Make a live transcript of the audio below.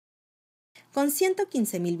Con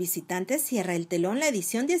 115,000 visitantes cierra el telón la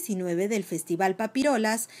edición 19 del Festival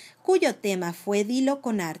Papirolas, cuyo tema fue Dilo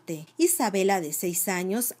con arte. Isabela, de 6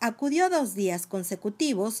 años, acudió 2 días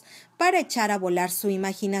consecutivos para echar a volar su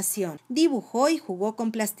imaginación. Dibujó y jugó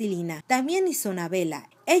con plastilina. También hizo una vela.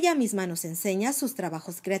 Ella misma nos enseña sus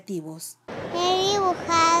trabajos creativos. He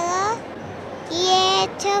dibujado y he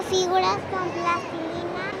hecho figuras con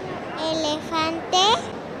plastilina. Elefante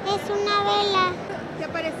es una vela. ¿Qué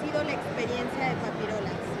ha parecido la experiencia de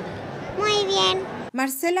Papirolas? Muy bien.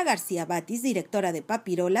 Marcela García Batis, directora de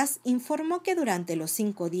Papirolas, informó que durante los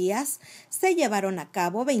 5 días se llevaron a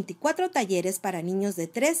cabo 24 talleres para niños de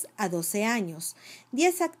 3 a 12 años,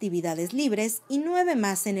 10 actividades libres y 9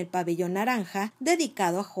 más en el pabellón naranja,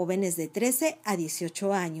 dedicado a jóvenes de 13 a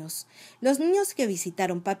 18 años. Los niños que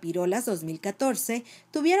visitaron Papirolas 2014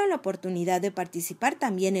 tuvieron la oportunidad de participar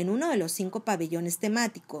también en uno de los 5 pabellones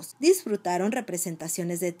temáticos. Disfrutaron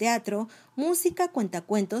representaciones de teatro, música,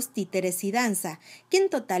 cuentacuentos, títeres y danza, que en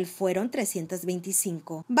total fueron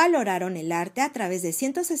 325. Valoraron el arte a través de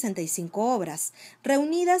 165 obras,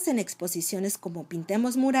 reunidas en exposiciones como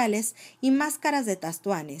Pintemos murales y Máscaras de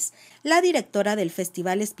Tastuanes. La directora del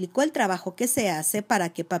festival explicó el trabajo que se hace para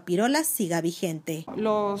que Papirolas siga vigente.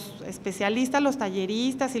 Los especialistas, los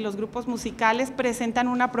talleristas y los grupos musicales presentan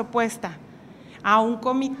una propuesta a un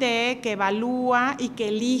comité que evalúa y que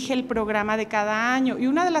elige el programa de cada año. Y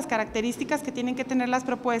una de las características que tienen que tener las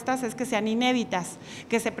propuestas es que sean inéditas,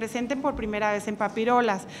 que se presenten por primera vez en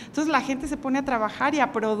Papirolas. Entonces la gente se pone a trabajar y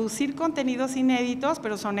a producir contenidos inéditos,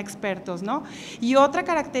 pero son expertos, ¿no? Y otra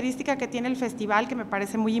característica que tiene el festival, que me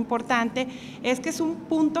parece muy importante, es que es un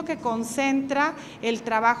punto que concentra el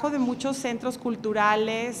trabajo de muchos centros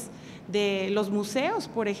culturales, de los museos.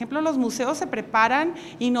 Por ejemplo, los museos se preparan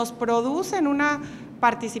y nos producen una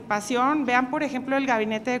participación. Vean, por ejemplo, el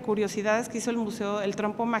gabinete de curiosidades que hizo el Museo El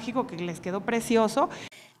Trompo Mágico, que les quedó precioso.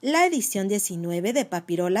 La edición 19 de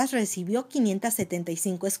Papirolas recibió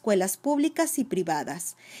 575 escuelas públicas y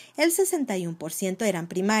privadas. El 61% eran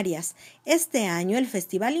primarias. Este año el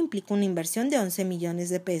festival implicó una inversión de 11 millones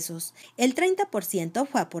de pesos. El 30%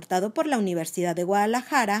 fue aportado por la Universidad de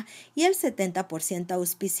Guadalajara y el 70%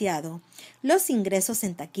 auspiciado. Los ingresos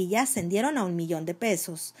en taquilla ascendieron a 1 millón de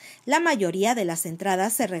pesos. La mayoría de las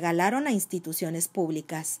entradas se regalaron a instituciones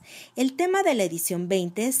públicas. El tema de la edición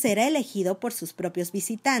 20 será elegido por sus propios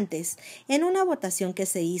visitantes en una votación que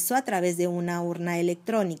se hizo a través de una urna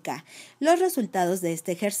electrónica. Los resultados de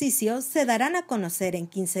este ejercicio se darán a conocer en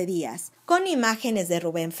 15 días. Con imágenes de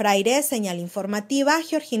Rubén Fraire, señal informativa,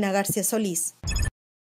 Georgina García Solís.